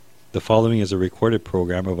The following is a recorded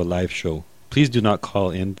program of a live show. Please do not call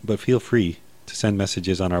in, but feel free to send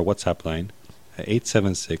messages on our WhatsApp line at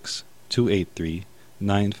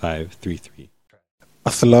 876-283-9533.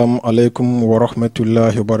 Assalamu alaikum wa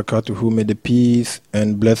rahmatullahi wa barakatuhu. May the peace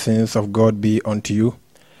and blessings of God be unto you.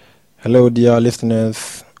 Hello, dear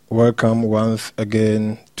listeners. Welcome once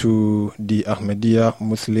again to the Ahmadiyya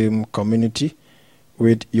Muslim community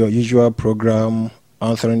with your usual program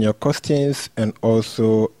answering your questions and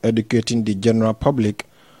also educating the general public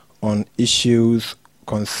on issues,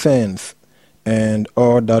 concerns, and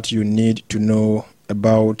all that you need to know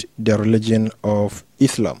about the religion of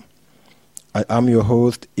Islam. I am your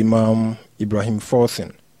host, Imam Ibrahim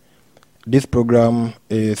Forsen. This program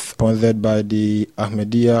is sponsored by the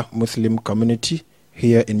Ahmadiyya Muslim community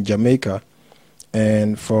here in Jamaica.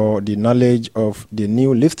 And for the knowledge of the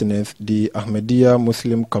new listeners, the Ahmadiyya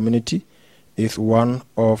Muslim community is one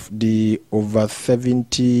of the over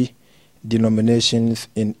 70 denominations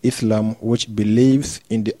in Islam which believes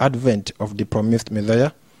in the advent of the promised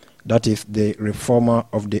Messiah, that is the reformer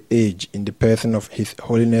of the age, in the person of His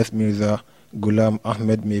Holiness Mirza Ghulam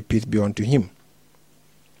Ahmed, may peace be unto him.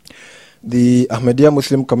 The Ahmadiyya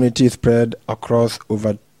Muslim community is spread across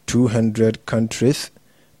over 200 countries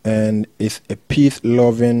and is a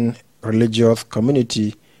peace-loving religious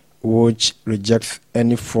community which rejects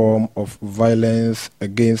any form of violence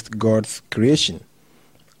against God's creation.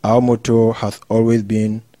 Our motto has always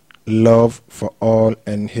been love for all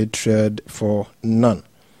and hatred for none.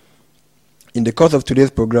 In the course of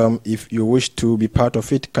today's program, if you wish to be part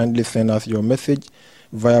of it, kindly send us your message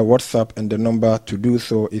via WhatsApp, and the number to do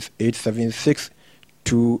so is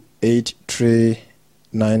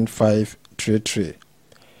 876-283-9533.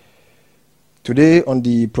 Today on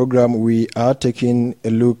the program, we are taking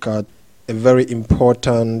a look at a very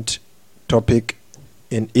important topic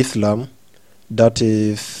in Islam, that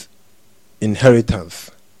is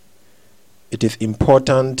inheritance. It is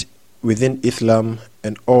important within Islam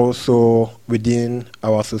and also within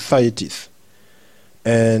our societies.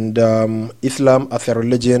 And Islam as a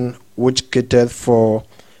religion which caters for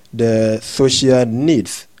the social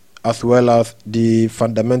needs as well as the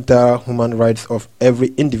fundamental human rights of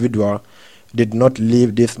every individual did not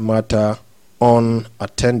leave this matter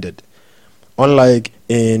unattended. Unlike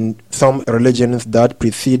in some religions that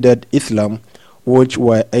preceded Islam, which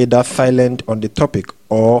were either silent on the topic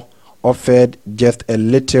or offered just a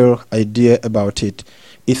little idea about it,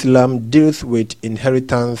 Islam deals with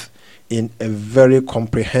inheritance in a very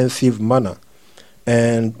comprehensive manner.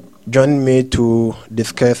 And joining me to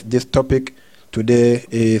discuss this topic today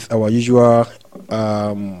is our usual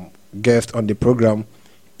guest on the program,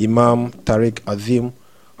 Imam Tariq Azim,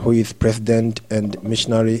 who is president and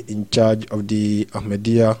missionary in charge of the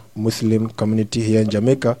Ahmadiyya Muslim community here in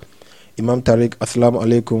Jamaica. Imam Tariq, assalamu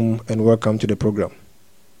alaikum and welcome to the program.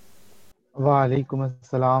 Wa alaikum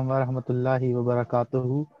assalam wa rahmatullahi wa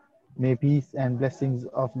barakatuhu. May peace and blessings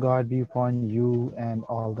of God be upon you and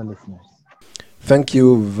all the listeners. Thank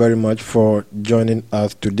you very much for joining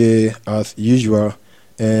us today as usual.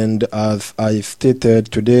 And as I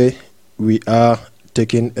stated, today we are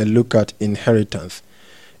taking a look at inheritance.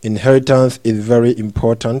 Inheritance is very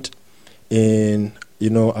important in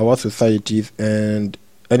our societies, and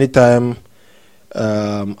anytime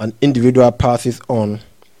an individual passes on,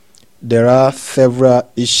 there are several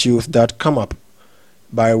issues that come up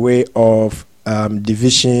by way of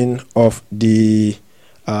division of the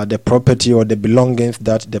property or the belongings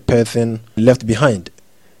that the person left behind.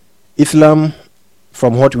 Islam,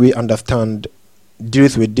 from what we understand,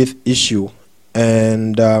 deals with this issue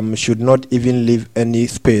and should not even leave any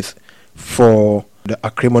space for the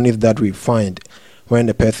acrimonies that we find when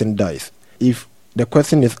a person dies. If the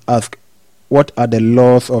question is asked, what are the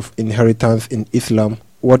laws of inheritance in Islam,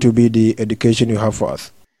 what will be the education you have for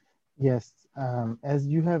us? Yes, as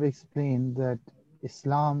you have explained that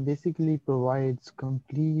Islam basically provides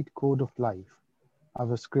complete code of life.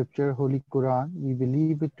 Our scripture, Holy Quran, we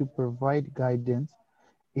believe it to provide guidance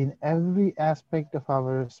in every aspect of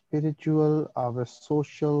our spiritual, our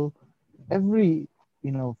social, every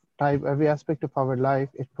every aspect of our life.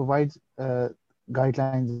 It provides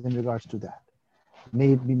guidelines in regards to that.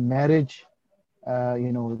 May it be marriage,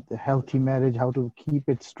 the healthy marriage, how to keep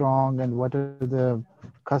it strong, and what are the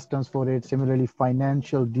customs for it. Similarly,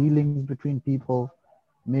 financial dealings between people.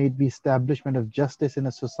 May it be establishment of justice in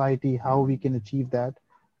a society, how we can achieve that.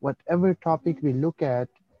 Whatever topic we look at,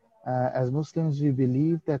 as Muslims, we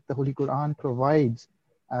believe that the Holy Quran provides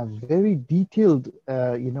very detailed,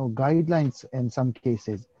 guidelines in some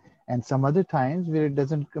cases, and some other times where it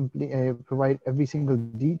doesn't provide every single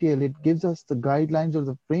detail. It gives us the guidelines or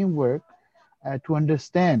the framework to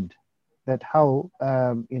understand that how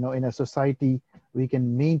in a society we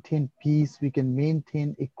can maintain peace, we can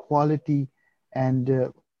maintain equality,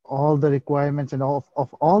 and all the requirements and of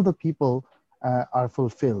all the people are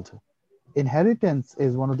fulfilled. Inheritance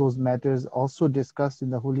is one of those matters also discussed in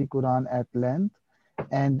the Holy Quran at length.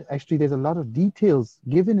 And actually, there's a lot of details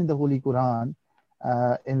given in the Holy Quran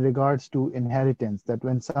in regards to inheritance. That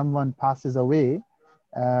when someone passes away,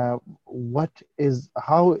 how is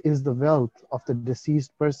the wealth of the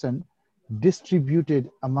deceased person distributed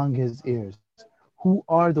among his heirs? Who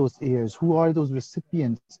are those heirs? Who are those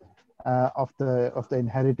recipients of the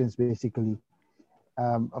inheritance, basically?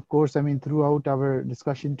 Of course, I mean, throughout our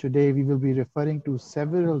discussion today, we will be referring to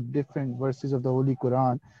several different verses of the Holy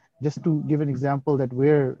Quran, just to give an example that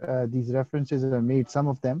where these references are made, some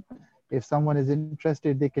of them. If someone is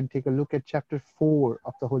interested, they can take a look at chapter 4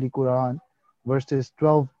 of the Holy Quran, verses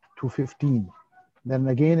 12 to 15. Then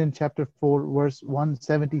again in chapter 4, verse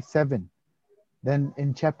 177. Then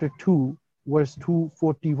in chapter 2, verse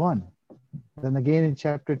 241. Then again in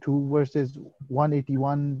chapter 2, verses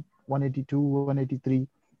 181, 182, 183.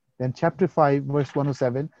 Then chapter 5, verse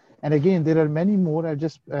 107. And again, there are many more. I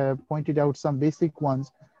just pointed out some basic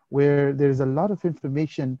ones where there is a lot of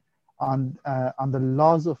information on the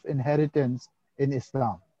laws of inheritance in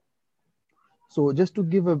Islam. So just to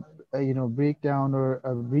give a breakdown or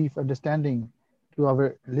a brief understanding to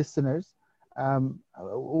our listeners,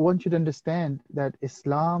 one should understand that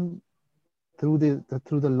Islam, through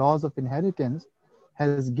the laws of inheritance,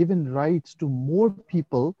 has given rights to more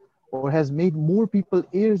people, or has made more people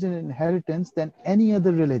heirs in inheritance than any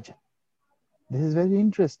other religion. This is very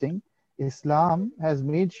interesting. Islam has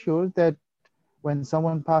made sure that when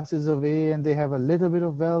someone passes away and they have a little bit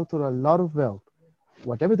of wealth or a lot of wealth,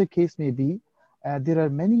 whatever the case may be, there are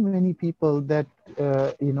many people that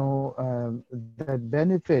that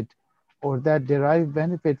benefit or that derive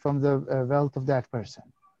benefit from the wealth of that person.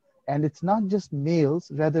 And it's not just males,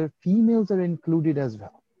 rather females are included as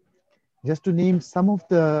well. Just to name some of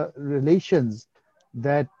the relations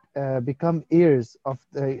that become heirs of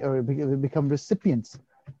or become recipients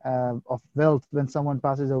of wealth when someone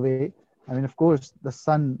passes away. I mean, of course, the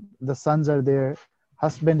sons are there,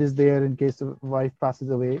 husband is there in case the wife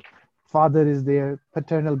passes away, father is there,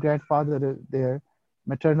 paternal grandfather is there,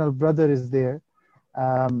 maternal brother is there.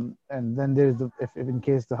 And then there's if in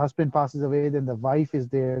case the husband passes away, then the wife is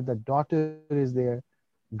there, the daughter is there,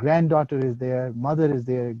 granddaughter is there, mother is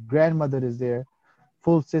there, grandmother is there,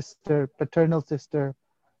 full sister, paternal sister,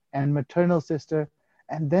 and maternal sister.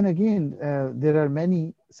 And then again, there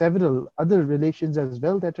are several other relations as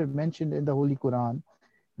well that are mentioned in the Holy Quran,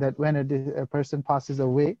 that when a person passes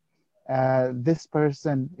away, this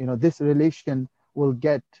person, this relation will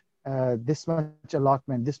get this much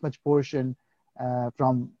allotment, this much portion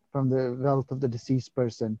from the wealth of the deceased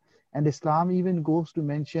person. And Islam even goes to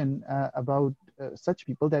mention about such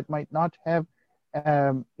people that might not have,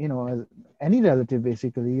 any relative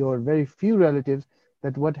basically, or very few relatives,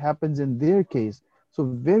 that what happens in their case. So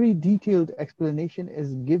very detailed explanation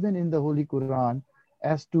is given in the Holy Quran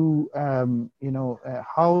as to,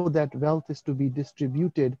 how that wealth is to be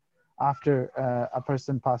distributed after a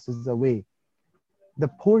person passes away. The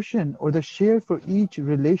portion or the share for each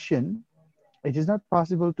relation, it is not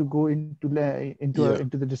possible to go into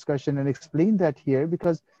the discussion and explain that here,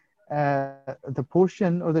 because the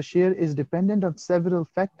portion or the share is dependent on several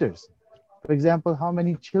factors. For example, how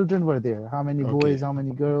many children were there, how many boys, how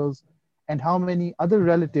many girls, and how many other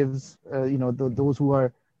relatives, those who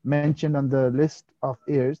are mentioned on the list of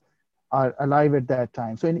heirs, are alive at that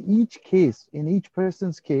time. So in each case, in each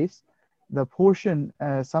person's case, the portion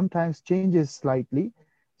sometimes changes slightly.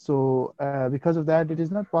 So because of that, it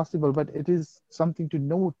is not possible, but it is something to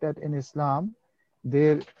note that in Islam,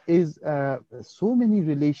 there is so many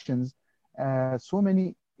relations, so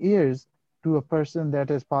many heirs to a person that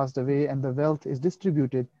has passed away, and the wealth is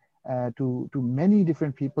distributed to many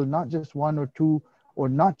different people, not just one or two, or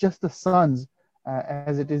not just the sons,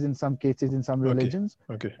 as it is in some cases in some religions.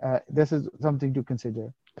 This is something to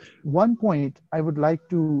consider. One point I would like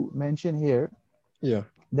to mention here,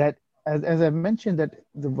 that as I mentioned, that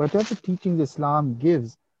whatever teachings Islam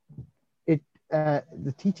gives,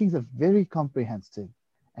 the teachings are very comprehensive.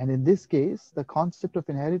 And in this case, the concept of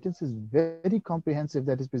inheritance is very comprehensive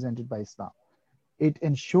that is presented by Islam. It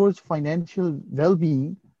ensures financial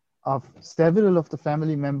well-being of several of the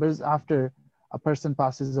family members after a person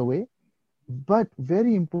passes away. But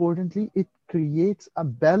very importantly, it creates a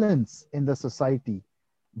balance in the society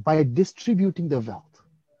by distributing the wealth.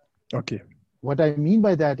 What I mean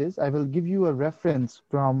by that is, I will give you a reference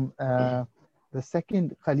from the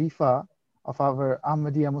second Khalifa of our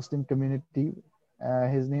Ahmadiyya Muslim community,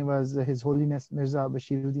 His name was His Holiness Mirza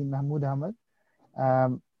Bashiruddin Mahmud Ahmad.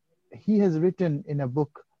 He has written in a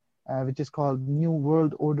book which is called New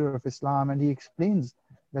World Order of Islam, and he explains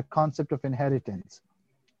the concept of inheritance.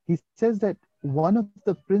 He says that one of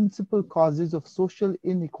the principal causes of social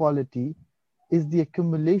inequality is the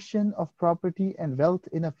accumulation of property and wealth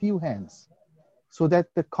in a few hands, so that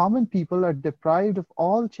the common people are deprived of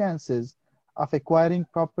all chances of acquiring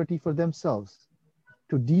property for themselves.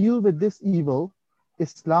 To deal with this evil,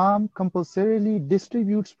 Islam compulsorily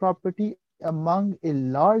distributes property among a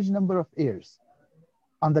large number of heirs.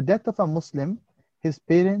 On the death of a Muslim, his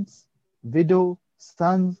parents, widow,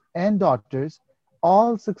 sons, and daughters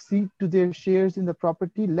all succeed to their shares in the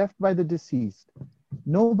property left by the deceased.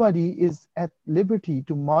 Nobody is at liberty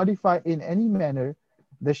to modify in any manner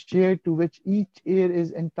the share to which each heir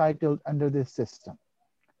is entitled under this system.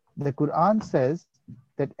 The Quran says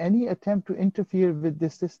that any attempt to interfere with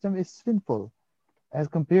this system is sinful. As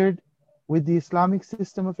compared with the Islamic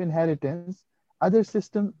system of inheritance, other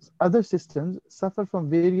systems suffer from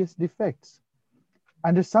various defects.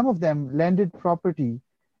 Under some of them, landed property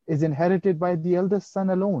is inherited by the eldest son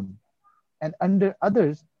alone, and under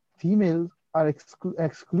others, females are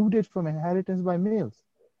excluded from inheritance by males.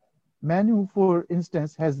 Manu, for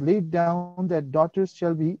instance, has laid down that daughters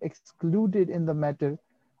shall be excluded in the matter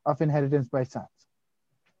of inheritance by sons.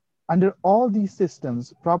 Under all these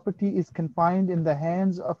systems, property is confined in the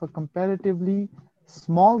hands of a comparatively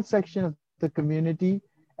small section of the community,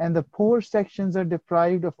 and the poor sections are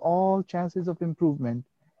deprived of all chances of improvement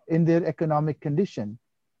in their economic condition.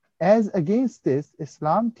 As against this,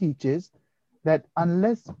 Islam teaches that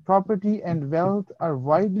unless property and wealth are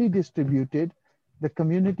widely distributed, the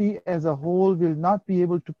community as a whole will not be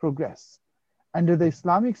able to progress. Under the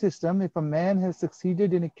Islamic system, if a man has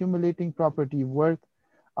succeeded in accumulating property worth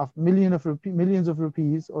of millions of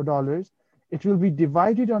rupees or dollars, it will be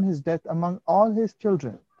divided on his death among all his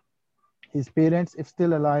children, his parents if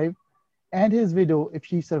still alive, and his widow if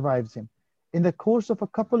she survives him. In the course of a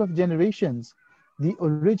couple of generations, the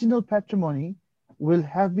original patrimony will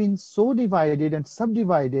have been so divided and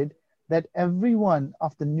subdivided that every one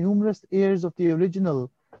of the numerous heirs of the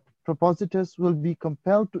original propositors will be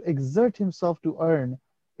compelled to exert himself to earn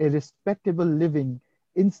a respectable living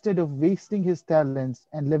instead of wasting his talents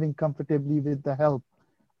and living comfortably with the help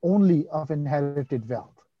only of inherited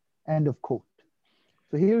wealth. End of quote.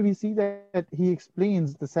 So here we see that he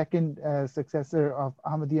explains the second successor of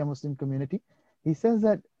Ahmadiyya Muslim community. He says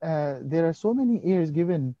that there are so many heirs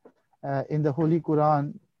given in the Holy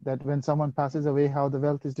Quran that when someone passes away, how the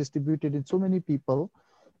wealth is distributed in so many people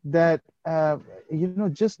that,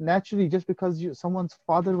 just naturally, just because someone's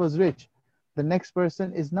father was rich, the next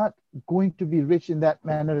person is not going to be rich in that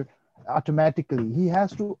manner automatically. He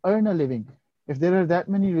has to earn a living. If there are that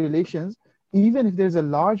many relations, even if there's a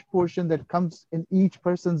large portion that comes in each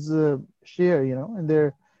person's share, and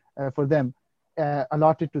they're for them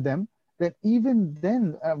allotted to them, that even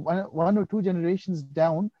then, one or two generations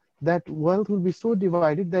down, that wealth will be so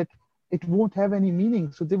divided that it won't have any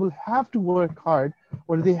meaning. So they will have to work hard,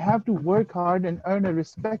 or they have to work hard and earn a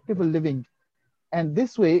respectable living. And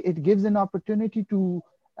this way, it gives an opportunity to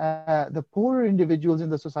the poorer individuals in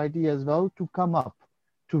the society as well to come up,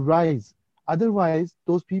 to rise. Otherwise,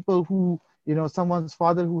 those people who, someone's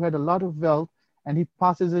father who had a lot of wealth and he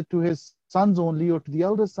passes it to his sons only or to the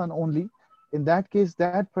eldest son only, in that case,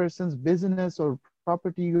 that person's business or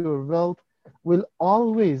property or wealth will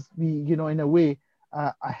always be, in a way,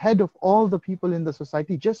 ahead of all the people in the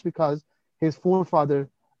society, just because his father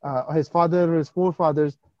or his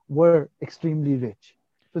forefathers were extremely rich.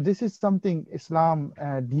 So this is something Islam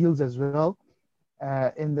deals as well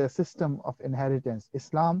in the system of inheritance.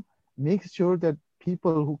 Islam makes sure that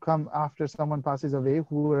people who come after someone passes away,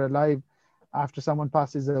 who are alive after someone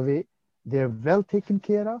passes away, they're well taken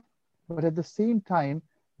care of, but at the same time,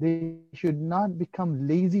 they should not become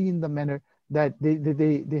lazy in the manner that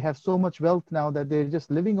they have so much wealth now that they're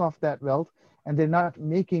just living off that wealth and they're not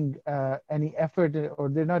making any effort, or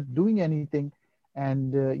they're not doing anything,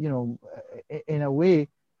 and in a way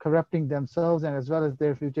corrupting themselves and as well as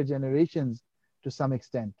their future generations to some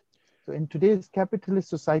extent. So in today's capitalist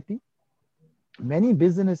society, many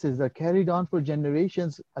businesses are carried on for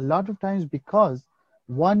generations, a lot of times because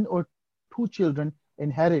one or two children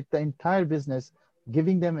inherit the entire business,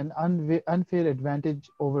 giving them an unfair advantage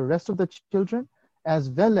over the rest of the children, as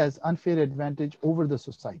well as unfair advantage over the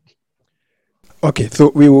society. Okay,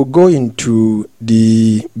 so we will go into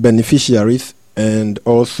the beneficiaries and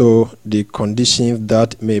also the conditions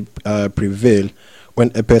that may prevail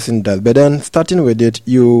when a person dies. But then, starting with it,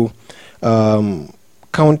 you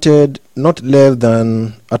counted not less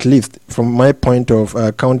than, at least from my point of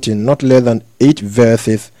counting, not less than 8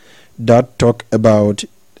 verses that talk about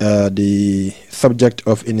the subject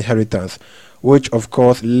of inheritance, which of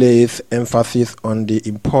course lays emphasis on the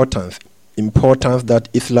importance that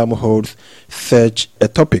Islam holds such a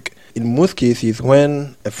topic. In most cases,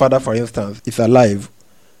 when a father, for instance, is alive,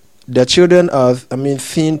 their children are,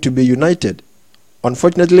 seen to be united.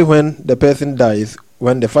 Unfortunately, when the person dies,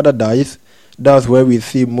 when the father dies, that's where we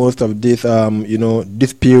see most of these,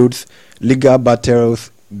 disputes, legal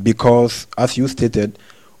battles, because, as you stated,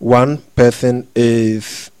 one person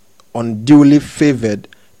is unduly favored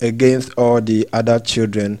against all the other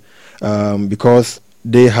children because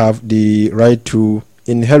they have the right to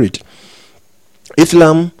inherit.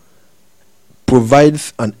 Islam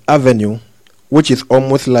provides an avenue which is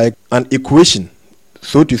almost like an equation,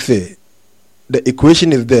 so to say. The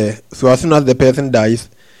equation is there, so as soon as the person dies,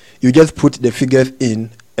 you just put the figures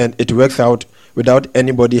in and it works out without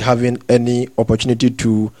anybody having any opportunity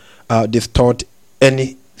to distort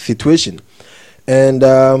any situation. And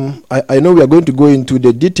I know we are going to go into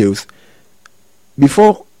the details.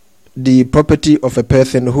 Before the property of a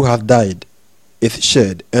person who has died is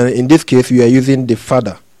shared, and in this case we are using the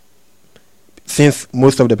father, since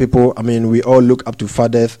most of the people, we all look up to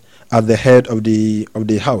fathers as the head of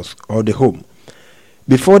the house or the home.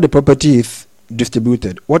 Before the property is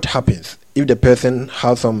distributed, what happens if the person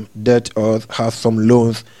has some debt or has some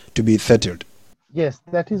loans to be settled? Yes,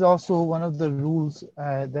 that is also one of the rules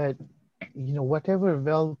that, whatever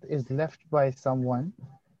wealth is left by someone,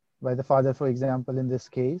 by the father, for example, in this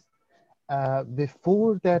case,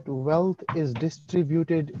 before that wealth is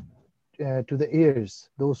distributed to the heirs,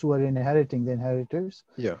 those who are inheriting, the inheritors,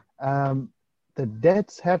 the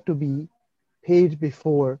debts have to be paid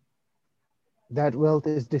before that wealth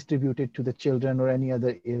is distributed to the children or any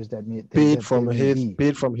other heirs that may paid from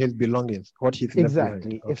his belongings, what he's left behind.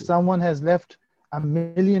 Exactly. If someone has left $1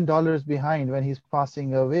 million behind when he's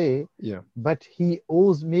passing away, but he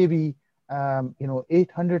owes maybe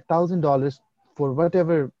 $800,000 for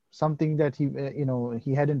whatever something that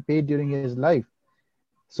he hadn't paid during his life.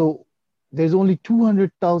 So there's only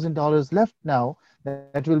 $200,000 left now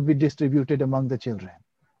that will be distributed among the children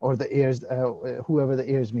or the heirs, whoever the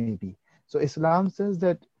heirs may be. So Islam says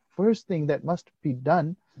that first thing that must be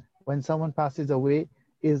done when someone passes away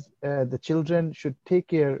is the children should take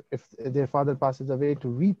care, if their father passes away, to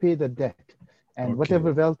repay the debt. And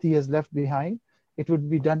whatever wealth he has left behind, it would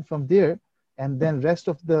be done from there. And then rest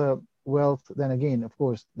of the wealth, then again, of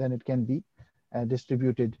course, then it can be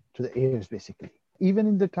distributed to the heirs, basically. Even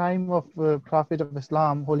in the time of Prophet of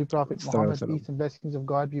Islam, Holy Prophet Muhammad, peace and blessings of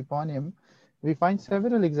God be upon him, we find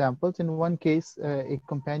several examples. In one case, a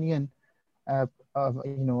companion of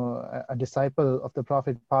a disciple of the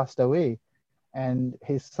Prophet passed away, and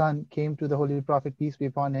his son came to the Holy Prophet, peace be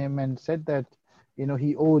upon him, and said that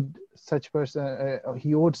he owed such person,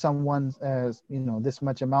 he owed someone this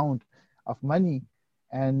much amount of money,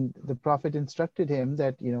 and the Prophet instructed him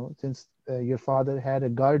that since your father had a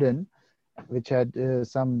garden which had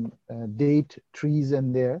some date trees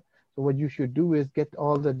in there, so what you should do is get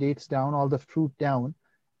all the dates down, all the fruit down,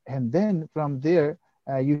 and then from there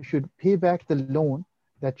you should pay back the loan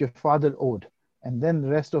that your father owed, and then the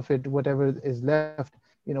rest of it, whatever is left,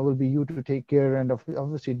 will be you to take care and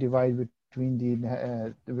obviously divide between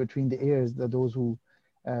the heirs, those who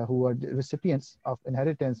are the recipients of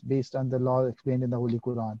inheritance based on the law explained in the Holy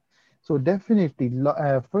Quran. So definitely,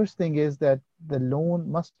 first thing is that the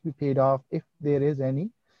loan must be paid off if there is any,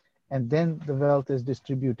 and then the wealth is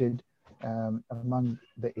distributed among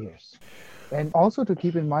the heirs. And also to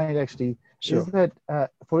keep in mind, actually, is that,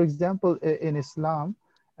 for example, in Islam,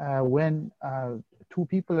 when two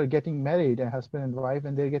people are getting married, a husband and wife,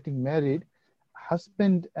 and they're getting married,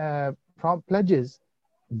 husband pledges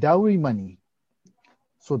dowry money.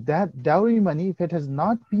 So that dowry money, if it has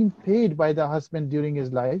not been paid by the husband during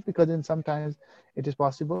his life, because then sometimes it is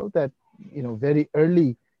possible that very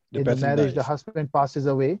early in the marriage dies, the husband passes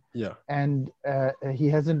away, and he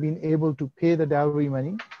hasn't been able to pay the dowry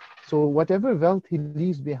money. So whatever wealth he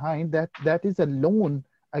leaves behind, that is a loan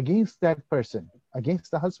against that person,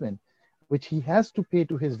 against the husband, which he has to pay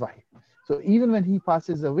to his wife. So even when he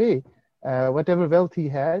passes away, whatever wealth he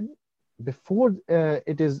had, before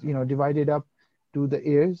it is divided up to the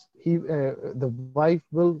heirs, the wife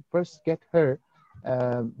will first get her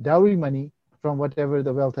dowry money from whatever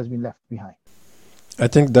the wealth has been left behind. I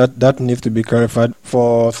think that needs to be clarified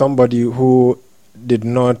for somebody who did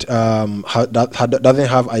not doesn't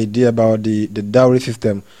have idea about the dowry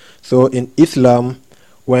system. So in Islam,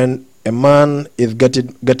 when a man is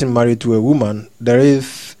getting married to a woman, there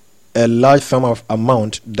is a large sum of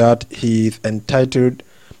amount that he is entitled,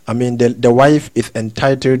 the wife is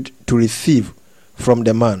entitled to receive from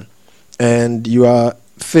the man. And you are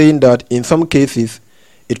saying that in some cases,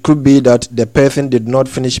 it could be that the person did not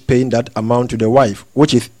finish paying that amount to the wife,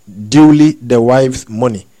 which is duly the wife's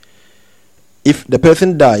money. If the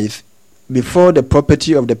person dies before the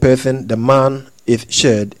property of the person, the man, is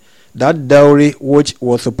shared, that dowry which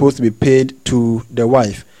was supposed to be paid to the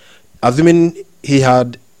wife, assuming he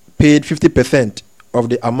had paid 50% of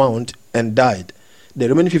the amount and died, the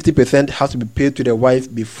remaining 50% has to be paid to the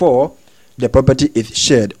wife before the property is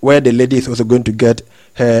shared, where the lady is also going to get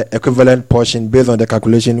her equivalent portion based on the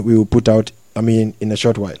calculation we will put out, in a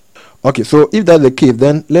short while. Okay, so if that's the case,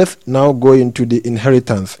 then let's now go into the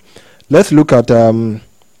inheritance. Let's look at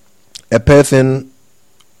a person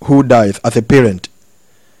who dies as a parent.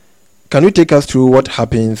 Can you take us through what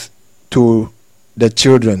happens to the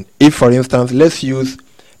children? If, for instance, let's use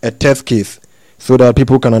a test case so that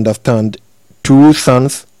people can understand: 2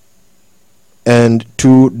 sons and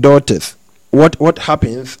 2 daughters. What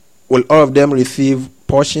happens? Will all of them receive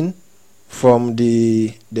portion from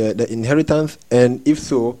the inheritance? And if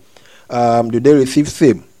so, do they receive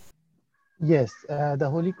same? Yes, the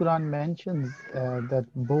Holy Quran mentions that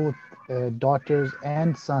both daughters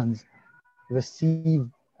and sons receive,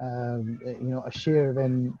 a share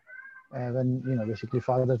when basically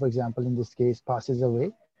father, for example, in this case, passes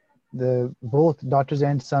away. The both daughters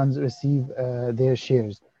and sons receive their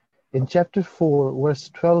shares. In chapter 4, verse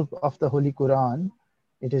 12 of the Holy Quran,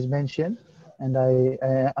 it is mentioned, and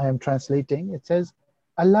I am translating. It says,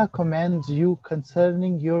 Allah commands you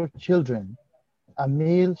concerning your children. A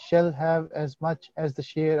male shall have as much as the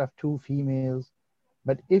share of 2 females,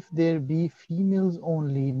 but if there be females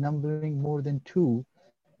only numbering more than 2,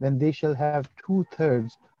 then they shall have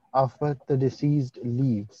 2/3 of what the deceased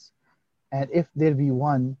leaves. And if there be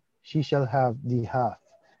one, she shall have the half.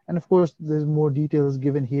 And of course, there's more details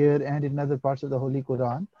given here and in other parts of the Holy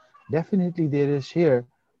Quran. Definitely, there is share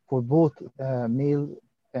for both male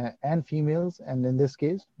and females, and in this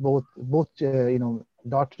case, both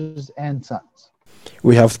daughters and sons.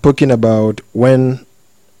 We have spoken about when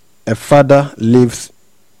a father leaves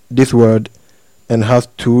this world and has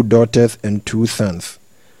 2 daughters and 2 sons,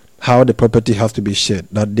 how the property has to be shared,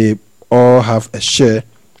 that they all have a share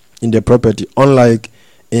in the property, unlike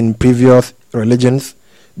in previous religions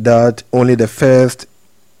that only the first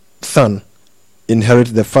son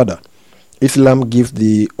inherits the father. Islam gives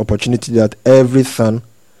the opportunity that every son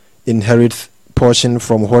inherits portion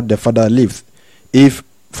from what the father leaves. If,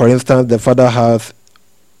 for instance, the father has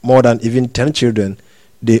more than even 10 children,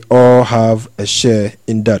 they all have a share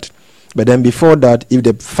in that. But then before that, if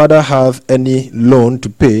the father has any loan to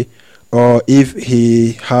pay, or if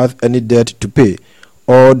he has any debt to pay,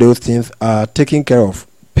 all those things are taken care of,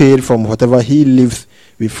 paid from whatever he leaves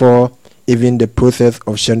before even the process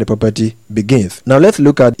of sharing the property begins. Now let's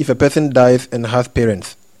look at if a person dies and has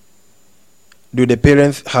parents. Do the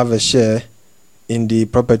parents have a share in the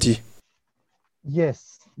property?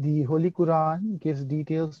 Yes, the Holy Quran gives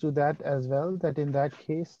details to that as well, that in that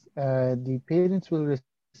case, the parents will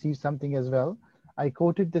receive something as well. I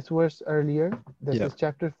quoted this verse earlier. This is Yeah.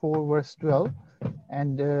 chapter 4, verse 12,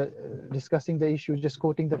 and discussing the issue, just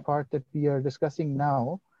quoting the part that we are discussing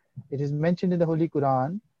now. It is mentioned in the Holy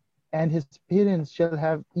Quran, and his parents shall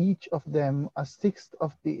have each of them a sixth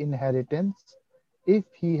of the inheritance if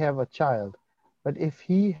he have a child. But if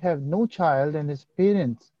he have no child and his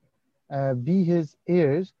parents be his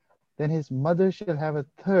heirs, then his mother shall have a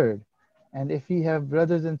third. And if he have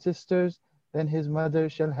brothers and sisters, then his mother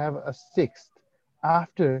shall have a sixth,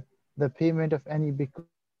 after the payment of any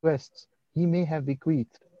bequests he may have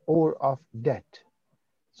bequeathed or of debt.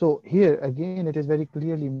 So here again, it is very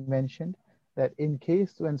clearly mentioned that in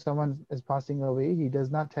case when someone is passing away, he does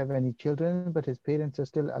not have any children, but his parents are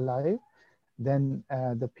still alive, then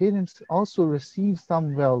the parents also receive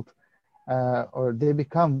some wealth, or they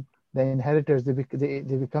become the inheritors, they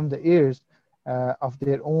become the heirs of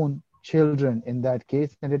their own children in that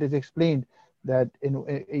case. And it is explained that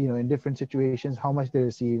in different situations how much they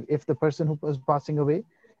receive. If the person who is passing away,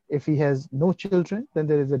 if he has no children, then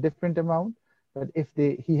there is a different amount. But if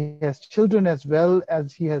he has children as well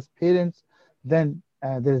as he has parents, then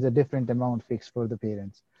there is a different amount fixed for the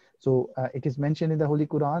parents. So it is mentioned in the Holy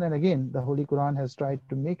Quran, and again, the Holy Quran has tried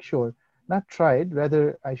to make sure, not tried,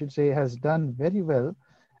 rather I should say has done very well.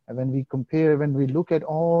 When we compare, when we look at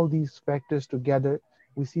all these factors together,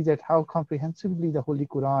 we see that how comprehensively the Holy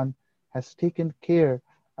Quran has taken care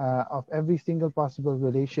of every single possible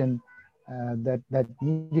relation that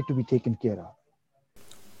needed to be taken care of.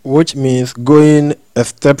 Which means going a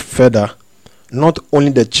step further, not only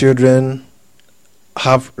the children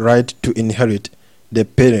have right to inherit the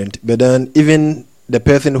parent, but then even the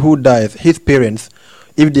person who dies, his parents,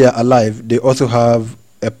 if they are alive, they also have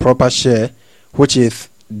a proper share, which is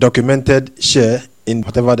documented share in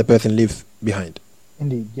whatever the person leaves behind.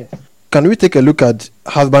 Indeed, yes. Can we take a look at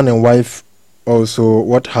husband and wife also,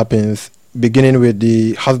 what happens beginning with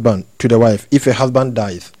the husband to the wife? If a husband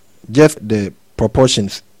dies, just the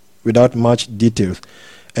proportions without much details.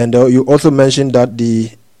 And you also mentioned that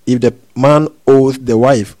if the man owes the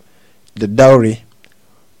wife the dowry,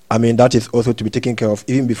 I mean, that is also to be taken care of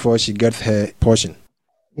even before she gets her portion.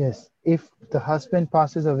 Yes, if the husband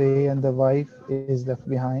passes away and the wife is left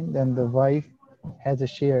behind, then the wife has a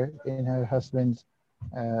share in her husband's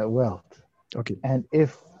wealth. Okay. And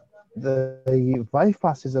if the wife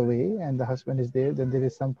passes away and the husband is there, then there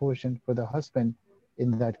is some portion for the husband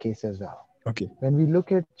in that case as well. Okay. When we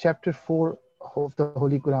look at chapter 4 of the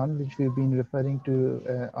Holy Quran, which we've been referring to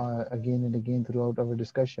again and again throughout our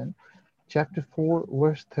discussion, chapter 4,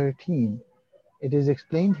 verse 13, it is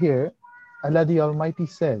explained here. Allah the Almighty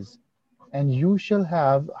says, "And you shall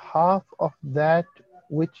have half of that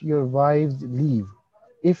which your wives leave,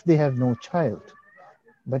 if they have no child.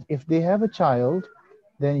 But if they have a child,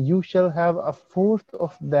 then you shall have a fourth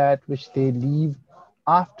of that which they leave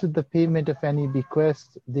after the payment of any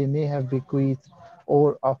bequest they may have bequeathed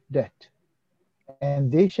or of debt.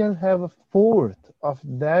 And they shall have a fourth of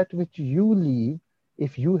that which you leave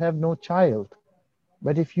if you have no child.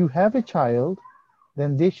 But if you have a child,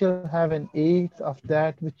 then they shall have an eighth of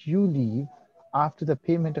that which you leave after the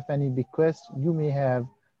payment of any bequest you may have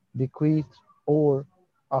bequeathed or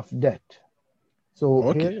of debt." So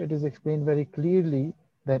Okay. here it is explained very clearly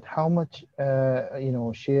that how much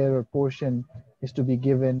share or portion is to be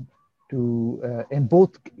given to in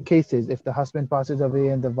both cases, if the husband passes away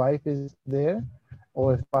and the wife is there,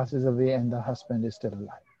 or if passes away and the husband is still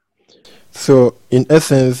alive. So, in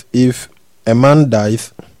essence, if a man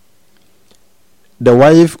dies, the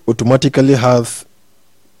wife automatically has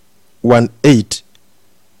 1/8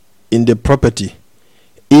 in the property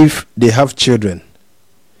if they have children.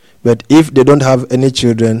 But if they don't have any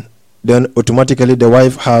children, then automatically the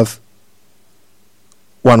wife has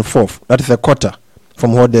 1/4. That is a quarter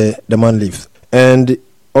from what the man leaves. And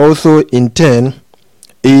also in turn,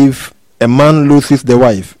 if a man loses the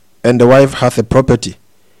wife and the wife has a property,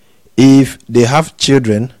 if they have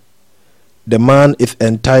children, the man is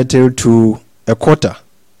entitled to a quarter.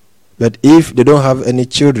 But if they don't have any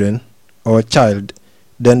children or a child,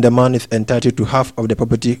 then the man is entitled to half of the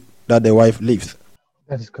property that the wife leaves.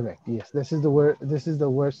 That is correct. Yes, this is the word. This is the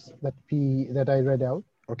verse that I read out.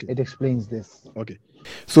 Okay. It explains this. Okay.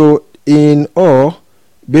 So in all,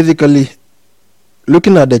 basically,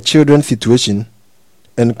 looking at the children's situation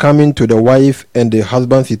and coming to the wife and the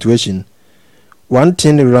husband situation, one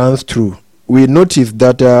thing runs through. We notice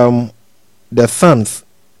that the sons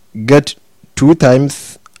get 2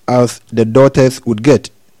 times as the daughters would get.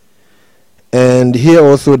 And here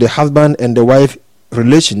also the husband and the wife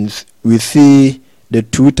relations, we see the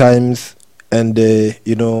 2 times and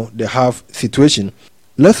the half situation.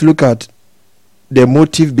 Let's look at the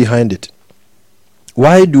motive behind it.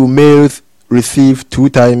 Why do males receive 2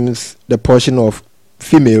 times the portion of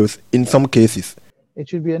females in some cases? It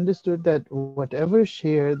should be understood that whatever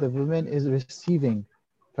share the woman is receiving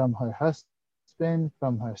from her husband,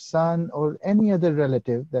 from her son, or any other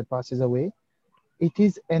relative that passes away, it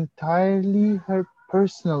is entirely her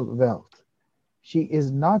personal wealth. She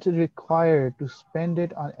is not required to spend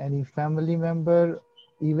it on any family member,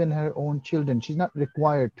 even her own children. She's not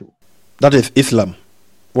required to. That is Islam.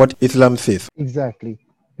 What Islam says. Exactly.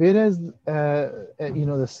 Whereas,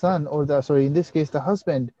 the son or in this case, the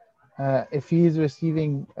husband, if he is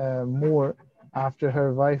receiving more after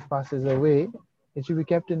her wife passes away, it should be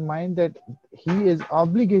kept in mind that he is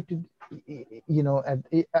obligated,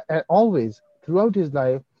 always throughout his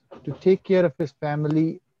life to take care of his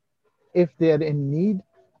family if they are in need,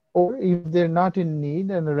 or if they're not in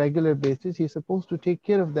need on a regular basis, he's supposed to take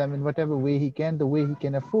care of them in whatever way he can, the way he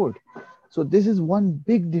can afford. So this is one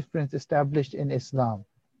big difference established in Islam.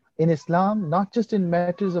 In Islam, not just in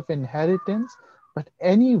matters of inheritance, but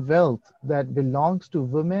any wealth that belongs to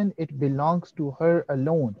women, it belongs to her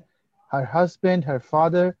alone. Her husband, her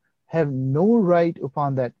father have no right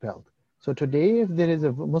upon that wealth. So today, if there is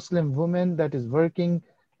a Muslim woman that is working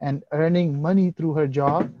and earning money through her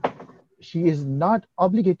job, she is not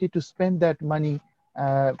obligated to spend that money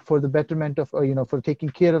for the betterment of, for taking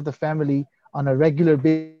care of the family on a regular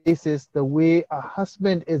basis, the way a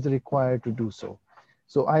husband is required to do so.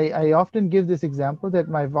 So I often give this example that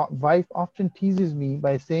my wife often teases me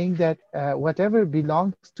by saying that whatever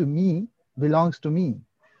belongs to me belongs to me,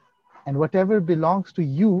 and whatever belongs to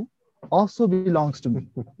you also belongs to me.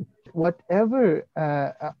 Whatever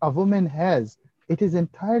a woman has, it is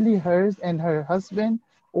entirely hers, and her husband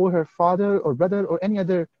or her father or brother or any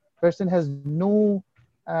other person has no,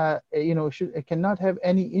 cannot have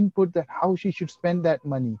any input that how she should spend that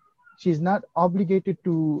money. She's not obligated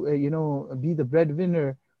to, be the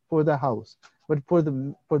breadwinner for the house. But for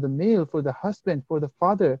the male, for the husband, for the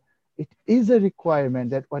father, it is a requirement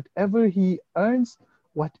that whatever he earns,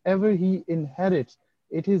 whatever he inherits,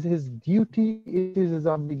 it is his duty, it is his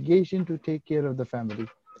obligation to take care of the family.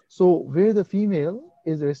 So where the female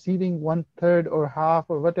is receiving one third or half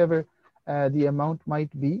or whatever the amount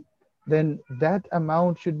might be, then that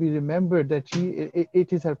amount should be remembered that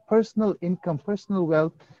it is her personal income, personal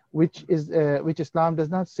wealth, which Islam does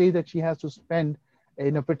not say that she has to spend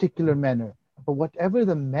in a particular manner. But whatever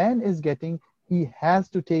the man is getting, he has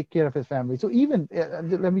to take care of his family. So even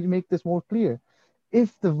let me make this more clear.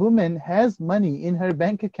 If the woman has money in her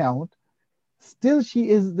bank account, still she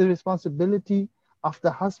is the responsibility of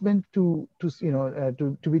the husband to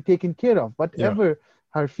be taken care of. Yeah. Whatever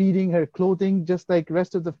her feeding, her clothing, just like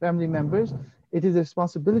rest of the family members, it is the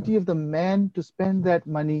responsibility of the man to spend that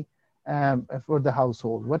money for the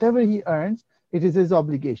household. Whatever he earns, it is his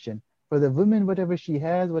obligation. For the woman, whatever she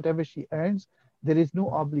has, whatever she earns, there is no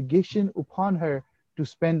obligation upon her to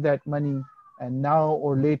spend that money, and now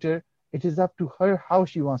or later. It is up to her how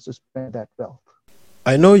she wants to spend that wealth.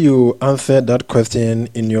 I know you answered that question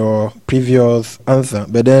in your previous answer,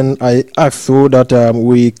 but then I asked so that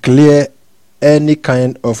we clear any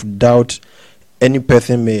kind of doubt any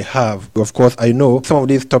person may have. Of course, I know some of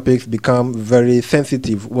these topics become very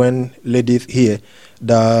sensitive when ladies hear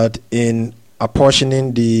that in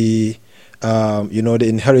apportioning the the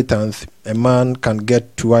inheritance, a man can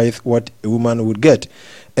get twice what a woman would get.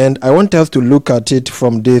 And I want us to look at it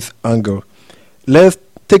from this angle. Let's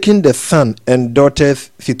taking the son and daughter's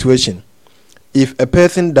situation. If a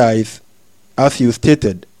person dies, as you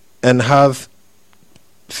stated, and has,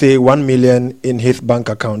 say, 1 million in his bank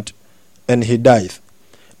account, and he dies,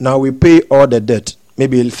 now we pay all the debt,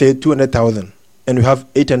 maybe say 200,000, and we have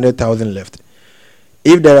 800,000 left.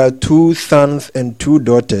 If there are 2 sons and 2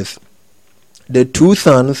 daughters, the 2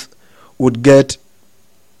 sons would get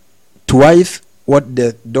twice what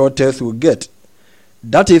the daughters will get.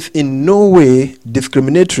 That is in no way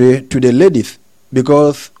discriminatory to the ladies,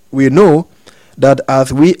 because we know that,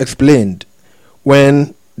 as we explained,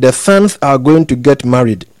 when the sons are going to get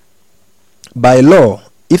married, by law,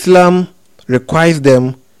 Islam requires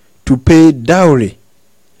them to pay dowry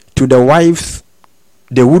to the wives,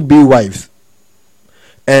 the would-be wives.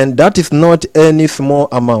 And that is not any small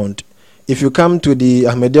amount. If you come to the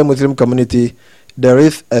Ahmadiyya Muslim community, there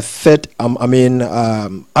is a set,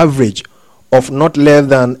 average of not less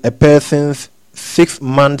than a person's 6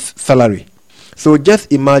 months' salary. So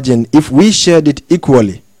just imagine if we shared it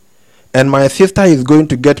equally, and my sister is going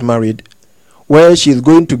to get married, where she is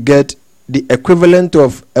going to get the equivalent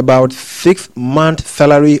of about 6 months'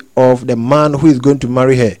 salary of the man who is going to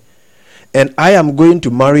marry her, and I am going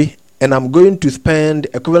to marry, and I'm going to spend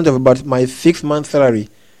the equivalent of about my 6 months' salary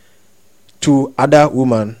to other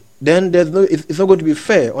woman, then it's not going to be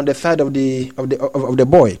fair on the side of the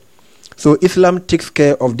boy. So Islam takes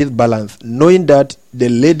care of this balance, knowing that the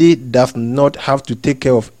lady does not have to take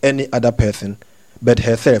care of any other person but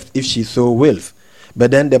herself if she so wills.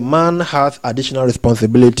 But then the man has additional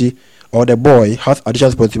responsibility, or the boy has additional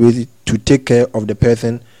responsibility to take care of the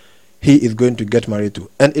person he is going to get married to.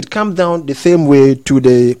 And it comes down the same way to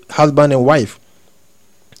the husband and wife.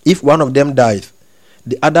 If one of them dies,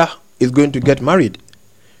 the other is going to get married.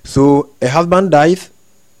 So a husband dies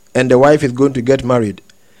and the wife is going to get married.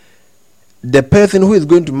 The person who is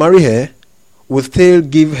going to marry her will still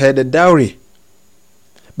give her the dowry.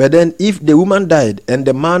 But then if the woman died and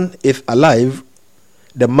the man is alive,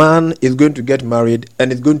 the man is going to get married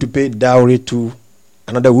and is going to pay dowry to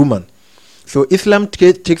another woman. So Islam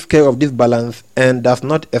takes care of this balance and does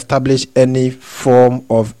not establish any form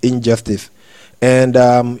of injustice. And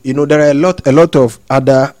there are a lot of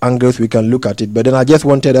other angles we can look at it, but then I just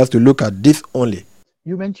wanted us to look at this only.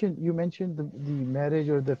 You mentioned the marriage,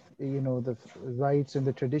 or the rights and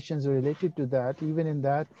the traditions related to that. Even in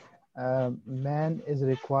that, man is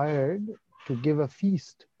required to give a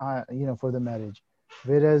feast, for the marriage,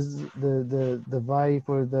 whereas the wife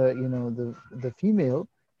or the female,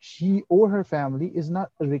 she or her family is not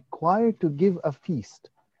required to give a feast.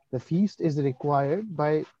 The feast is required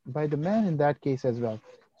by the man in that case as well.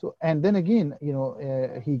 So, and then again,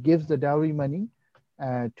 he gives the dowry money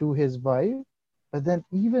to his wife, but then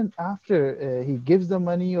even after he gives the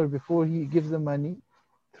money, or before he gives the money,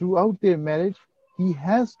 throughout their marriage, he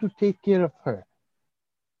has to take care of her.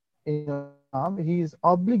 In Islam, he is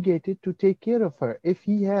obligated to take care of her. If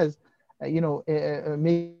he has, making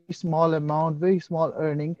very small amount, very small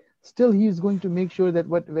earning, still he is going to make sure that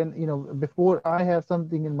before I have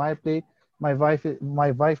something in my plate, my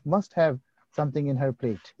wife must have something in her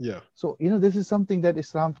plate. Yeah. So this is something that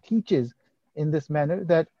Islam teaches in this manner,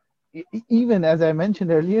 that even as I mentioned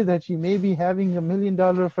earlier, that she may be having $1 million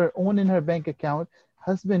of her own in her bank account,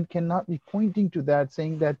 husband cannot be pointing to that,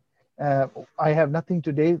 saying that uh, I have nothing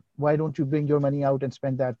today. Why don't you bring your money out and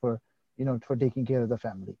spend that for taking care of the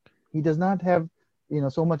family? He does not have,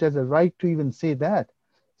 so much as a right to even say that.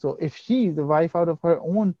 So if she, the wife, out of her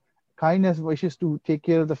own kindness, wishes to take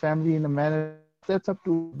care of the family in a manner, that's up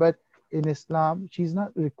to her. But in Islam, she's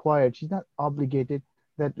not required. She's not obligated.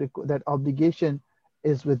 That obligation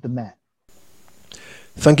is with the man.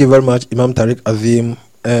 Thank you very much, Imam Tariq Azim.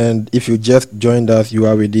 And if you just joined us, you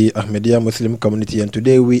are with the Ahmadiyya Muslim community. And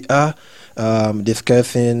today we are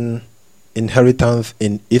discussing inheritance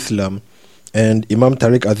in Islam. And Imam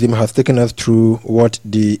Tariq Azim has taken us through what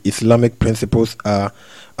the Islamic principles are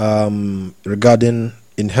regarding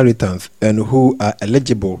inheritance and who are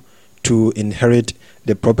eligible to inherit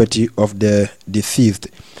the property of the deceased.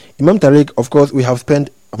 Imam Tariq, of course, we have spent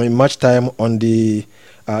much time on the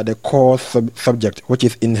core subject, which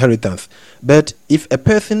is inheritance. But if a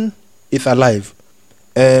person is alive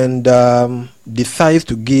and decides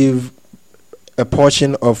to give a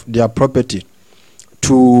portion of their property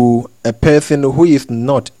to a person who is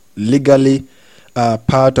not legally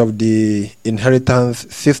part of the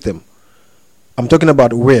inheritance system, I'm talking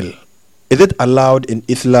about will. Is it allowed in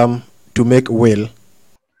Islam to make will?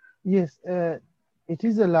 Yes, it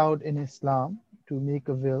is allowed in Islam to make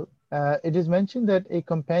a will. It is mentioned that a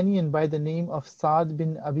companion by the name of Saad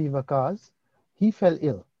bin Abi Waqas, he fell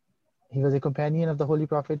ill. He was a companion of the Holy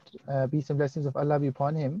Prophet, peace and blessings of Allah be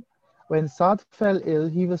upon him. When Saad fell ill,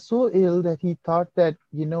 he was so ill that he thought that,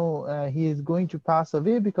 he is going to pass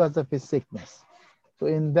away because of his sickness. So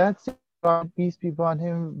in that Prophet, peace be upon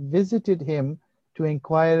him, visited him to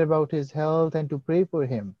inquire about his health and to pray for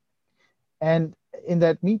him. And in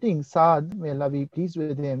that meeting, Saad, may Allah be pleased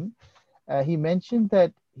with him, he mentioned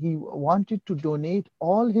that he wanted to donate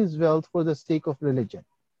all his wealth for the sake of religion.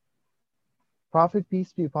 Prophet,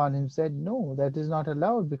 peace be upon him, said, no, that is not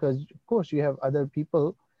allowed, because of course you have other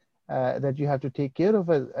people that you have to take care of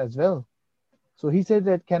as well. So he said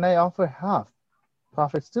that, can I offer half?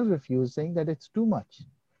 Prophet still refused, saying that it's too much.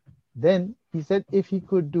 Then he said if he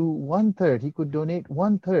could do 1/3, he could donate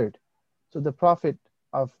 1/3. So the Prophet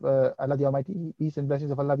of Allah the Almighty, peace and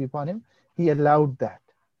blessings of Allah be upon him, he allowed that.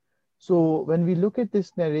 So when we look at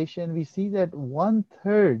this narration, we see that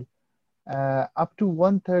 1/3, up to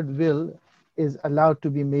 1/3 will is allowed to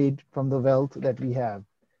be made from the wealth that we have.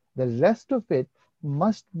 The rest of it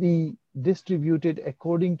must be distributed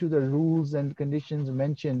according to the rules and conditions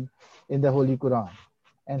mentioned in the Holy Quran.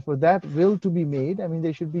 And for that will to be made,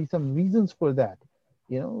 there should be some reasons for that,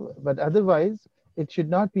 but otherwise it should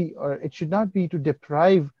not be to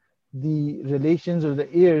deprive the relations or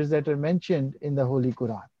the heirs that are mentioned in the Holy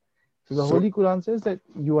Quran. So the Holy Quran says that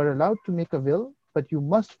you are allowed to make a will, but you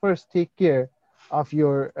must first take care of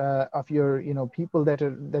your people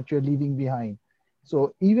that you're leaving behind.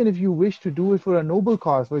 So even if you wish to do it for a noble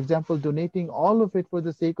cause, for example, donating all of it for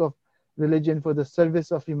the sake of religion, for the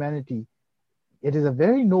service of humanity, it is a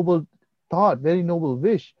very noble thought, very noble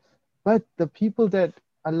wish. But the people that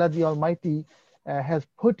Allah the Almighty has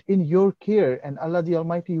put in your care, and Allah the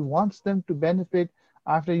Almighty wants them to benefit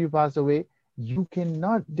after you pass away, you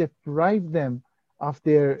cannot deprive them of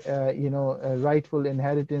their rightful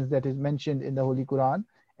inheritance that is mentioned in the Holy Quran.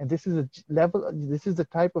 And this is the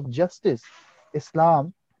type of justice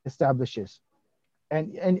Islam establishes. And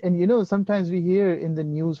sometimes we hear in the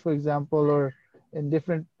news, for example, or in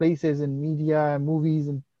different places in media and movies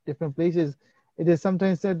and different places, it is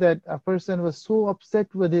sometimes said that a person was so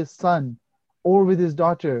upset with his son or with his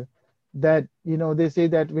daughter that they say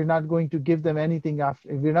that we're not going to give them anything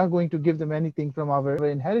from our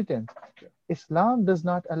inheritance. Islam does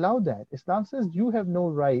not allow that. Islam says you have no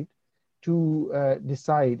right to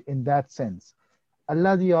decide in that sense.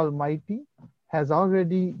 Allah the Almighty has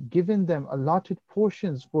already given them allotted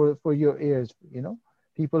portions for your heirs,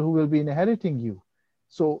 people who will be inheriting you.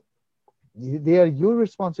 So they are your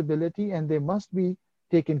responsibility and they must be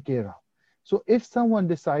taken care of. So if someone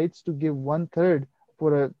decides to give 1/3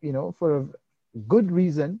 for a good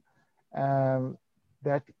reason,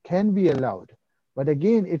 that can be allowed. But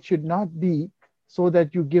again, it should not be so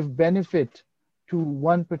that you give benefit to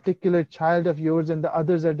one particular child of yours and the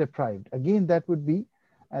others are deprived. Again, that would be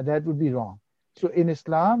wrong. So in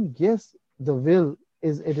Islam, yes, the will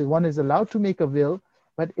is one is allowed to make a will,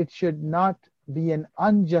 but it should not be an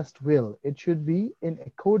unjust will. It should be in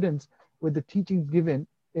accordance with the teachings given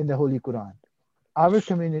in the Holy Quran. Our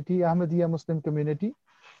community, Ahmadiyya Muslim community,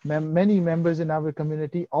 many members in our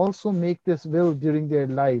community also make this will during their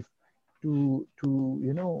life to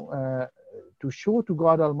to show to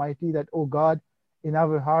God Almighty that, oh God, in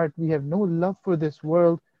our heart we have no love for this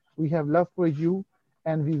world, we have love for you,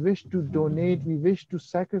 and we wish to donate, we wish to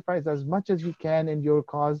sacrifice as much as we can in your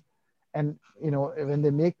cause. And when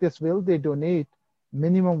they make this will, they donate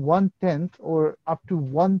minimum 1/10 or up to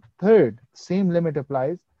 1/3. Same limit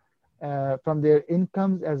applies from their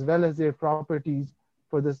incomes as well as their properties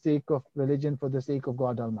for the sake of religion, for the sake of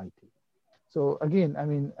God Almighty. So again, I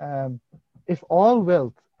mean, if all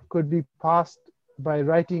wealth could be passed by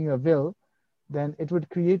writing a will, then it would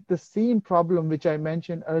create the same problem which I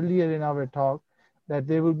mentioned earlier in our talk, that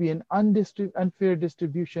there will be an unfair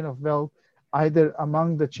distribution of wealth either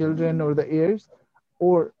among the children or the heirs,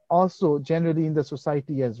 or also generally in the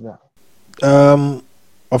society as well. Um,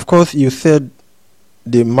 of course, you said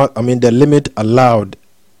the limit allowed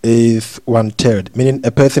is 1/3, meaning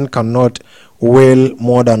a person cannot will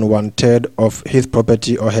more than 1/3 of his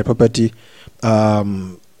property or her property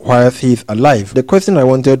whilst he is alive. The question I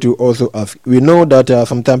wanted to also ask: we know that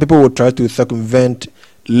sometimes people will try to circumvent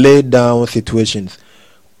lay down situations.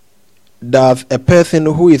 Does a person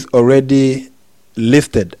who is already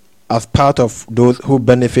listed as part of those who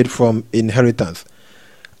benefit from inheritance,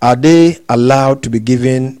 are they allowed to be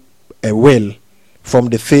given a will from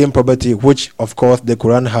the same property which, of course, the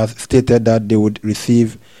Quran has stated that they would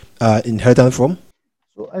receive inheritance from?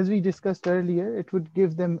 So as we discussed earlier, it would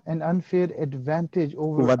give them an unfair advantage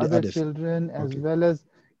over Over the other others. children, as Okay. well as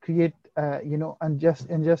create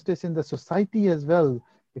injustice in the society as well,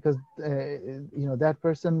 because that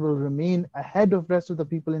person will remain ahead of rest of the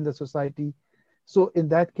people in the society. So in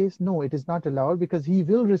that case, no, it is not allowed, because he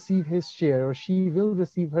will receive his share or she will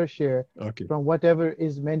receive her share Okay. from whatever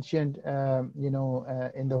is mentioned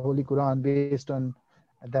in the Holy Quran based on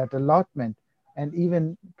that allotment. And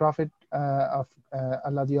even Prophet of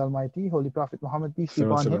Allah the Almighty, Holy Prophet Muhammad, peace be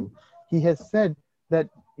upon him, he has said that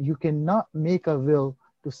you cannot make a will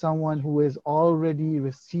to someone who is already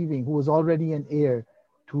receiving, who is already an heir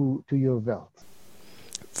to your wealth.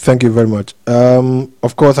 Thank you very much.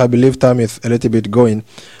 Of course, I believe time is a little bit going.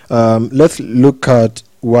 Let's look at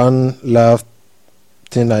one last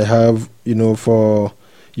thing I have, for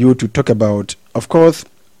you to talk about. Of course,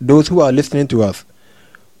 those who are listening to us,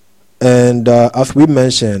 and as we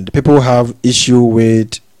mentioned, people have issue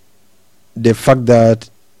with the fact that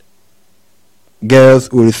girls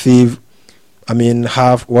will receive,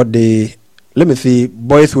 have what they,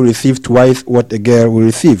 boys will receive twice what a girl will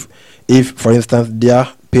receive if, for instance, their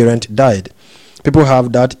parent died. People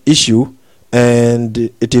have that issue, and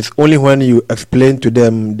it is only when you explain to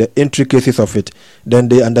them the intricacies of it, then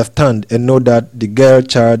they understand and know that the girl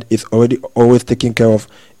child is already always taken care of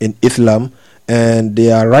in Islam, and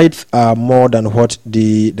their rights are more than what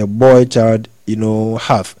the boy child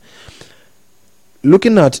has.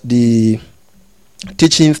 Looking at the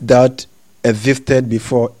teachings that existed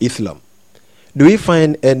before Islam, do we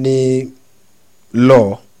find any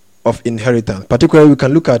law of inheritance? Particularly, we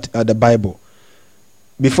can look at the Bible.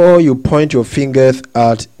 Before you point your fingers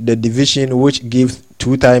at the division which gives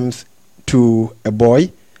 2 times to a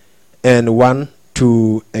boy and 1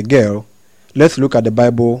 to a girl, let's look at the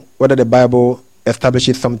Bible, whether the Bible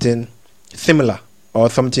establishes something similar or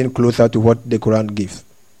something closer to what the Quran gives.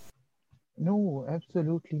 No,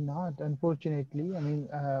 absolutely not. Unfortunately, I mean,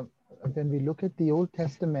 when we look at the Old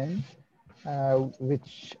Testament,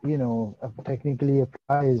 which technically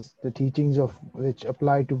applies the teachings of which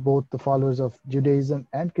apply to both the followers of Judaism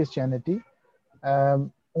and Christianity,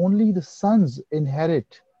 only the sons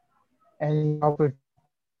inherit any property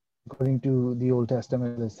according to the Old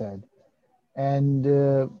Testament, as I said, and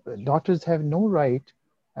daughters have no right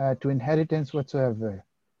to inheritance whatsoever.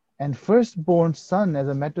 And firstborn son, as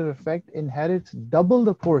a matter of fact, inherits double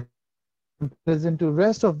the portion in comparison to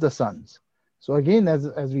rest of the sons. So again,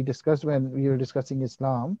 as we discussed when we were discussing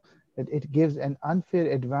Islam, that it gives an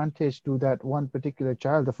unfair advantage to that one particular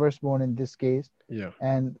child, the firstborn in this case, Yeah.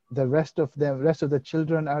 and the rest of the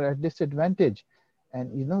children are at disadvantage.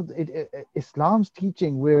 And Islam's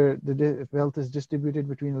teaching, where the wealth is distributed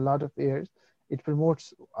between a lot of heirs, it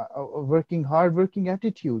promotes a hard working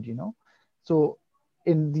attitude. So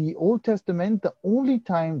in the Old Testament, the only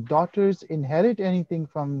time daughters inherit anything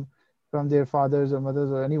from their fathers or mothers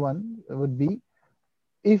or anyone would be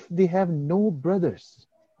if they have no brothers.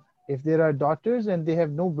 If there are daughters and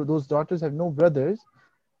those daughters have no brothers,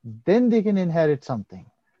 then they can inherit something.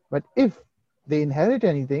 But if they inherit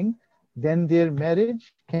anything, then their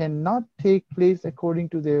marriage cannot take place according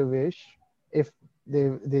to their wish. If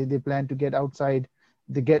they plan to get outside,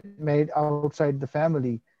 they get married outside the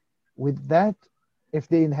family. With that, if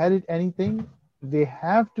they inherit anything, they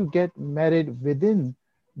have to get married within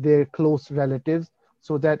their close relatives,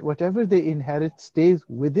 so that whatever they inherit stays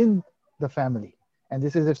within the family. And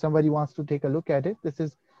this is, if somebody wants to take a look at it, this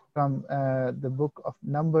is from the book of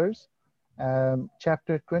Numbers,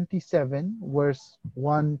 chapter 27, verse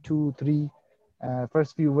 1, 2, 3.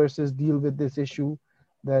 First few verses deal with this issue,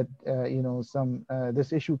 that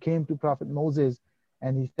this issue came to Prophet Moses,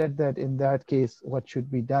 and he said that in that case, what should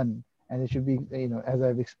be done? And it should be, as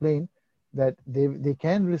I've explained, that they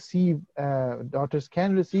can receive, daughters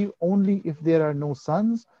can receive only if there are no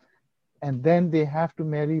sons, and then they have to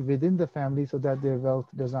marry within the family so that their wealth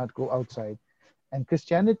does not go outside. And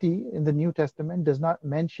Christianity in the New Testament does not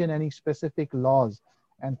mention any specific laws.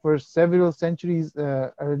 And for several centuries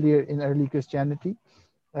earlier in early Christianity,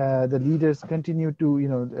 the leaders continue to,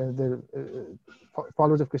 the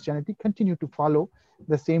followers of Christianity continue to follow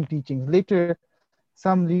the same teachings. Later,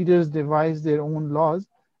 some leaders devised their own laws,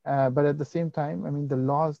 but at the same time, I mean, the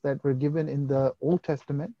laws that were given in the Old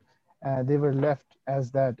Testament, they were left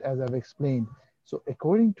as that, as I've explained. So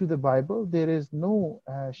according to the Bible, there is no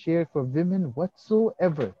share for women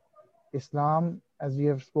whatsoever. Islam, as we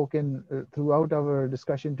have spoken throughout our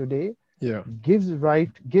discussion today, gives right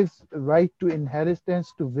to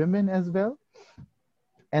inheritance to women as well.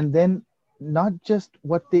 And then not just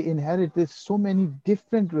what they inherit, there's so many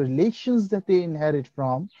different relations that they inherit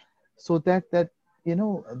from, so that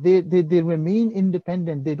they remain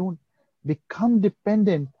independent. They don't become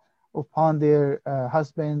dependent upon their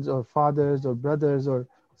husbands or fathers or brothers or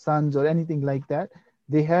sons or anything like that.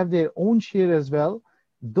 They have their own share as well,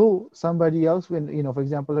 though somebody else, when, for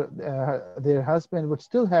example, their husband would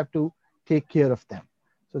still have to take care of them.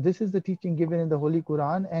 So this is the teaching given in the Holy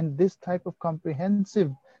Quran, and this type of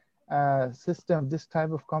comprehensive system, this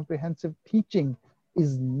type of comprehensive teaching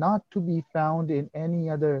is not to be found in any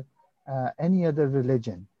other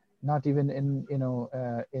religion, not even in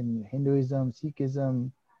Hinduism,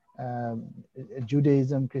 Sikhism,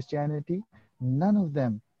 Judaism, Christianity, none of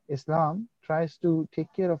them. Islam tries to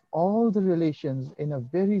take care of all the relations in a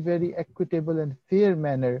very, very equitable and fair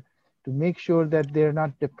manner to make sure that they're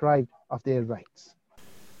not deprived of their rights.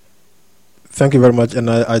 Thank you very much. And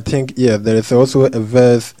I think, there is also a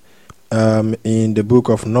verse in the book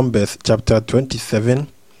of Numbers, chapter 27,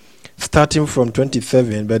 starting from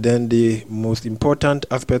 27, but then the most important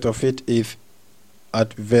aspect of it is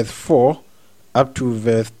at verse 4 up to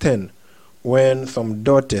verse 10, when some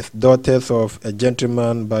daughters of a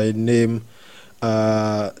gentleman by name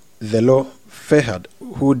Zelophehad,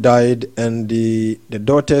 who died, and the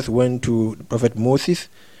daughters went to Prophet Moses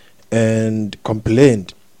and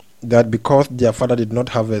complained that because their father did not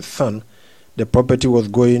have a son, the property was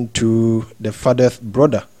going to the father's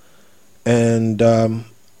brother. And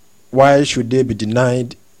why should they be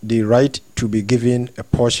denied the right to be given a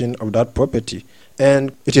portion of that property?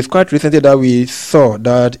 And it is quite recently that we saw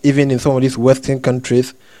that even in some of these Western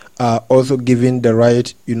countries are also giving the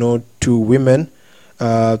right, to women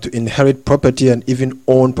to inherit property and even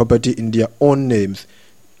own property in their own names.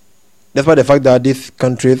 Despite the fact that these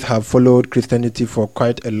countries have followed Christianity for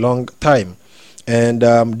quite a long time. And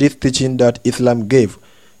this teaching that Islam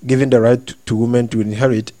giving the right to women to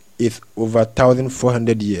inherit, is over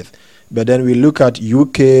 1,400 years. But then we look at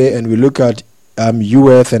UK and we look at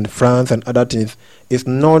US and France and other things, it's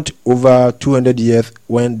not over 200 years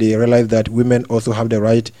when they realize that women also have the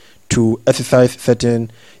right to exercise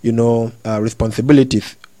certain,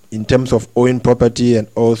 responsibilities in terms of owning property, and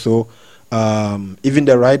also even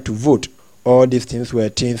the right to vote. All these things were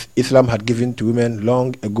things Islam had given to women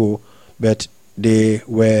long ago, but they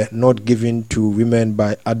were not given to women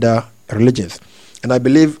by other religions. And I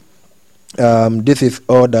believe this is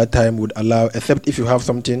all that time would allow, except if you have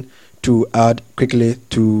something to add quickly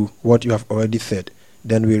to what you have already said,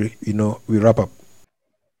 then we wrap up.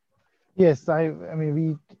 Yes, I mean,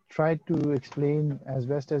 we tried to explain as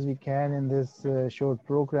best as we can in this short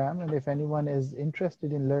program, and if anyone is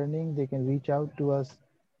interested in learning, they can reach out to us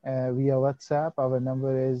via WhatsApp. Our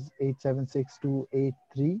number is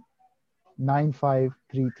 876-283-9533,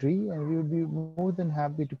 and we would be more than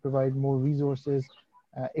happy to provide more resources.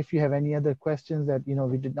 If you have any other questions that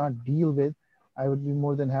we did not deal with, I would be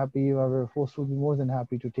more than happy, our host would be more than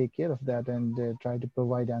happy to take care of that and try to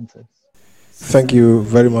provide answers. Thank you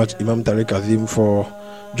very much, Imam Tariq Azim, for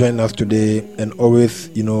joining us today and always,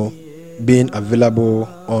 being available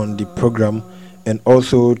on the program and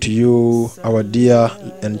also to you, our dear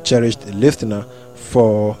and cherished listener,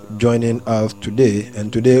 for joining us today.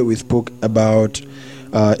 And today we spoke about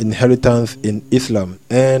inheritance in Islam.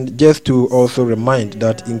 And just to also remind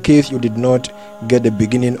that in case you did not get the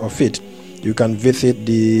beginning of it, you can visit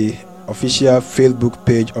the official Facebook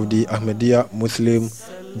page of the Ahmadiyya Muslim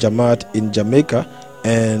Jamaat in Jamaica,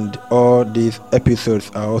 and all these episodes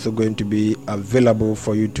are also going to be available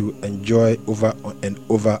for you to enjoy over and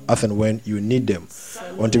over as and when you need them.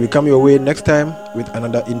 Until we come your way next time with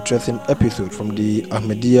another interesting episode from the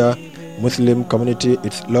Ahmadiyya Muslim community,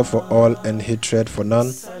 it's love for all and hatred for none.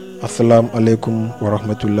 Assalamu alaikum wa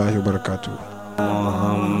rahmatullahi wa barakatuh.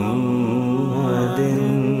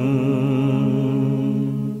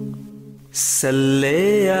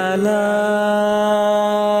 Salli ala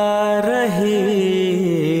rahimina,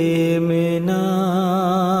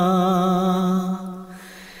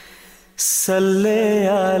 salli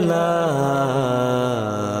ala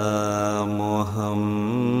Muhammadin,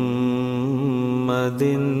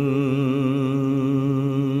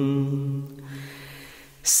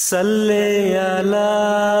 salli ala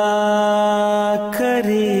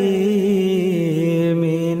karimina,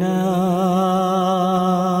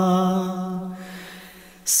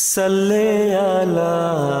 salli ala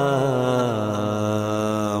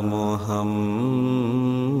Muhammadin.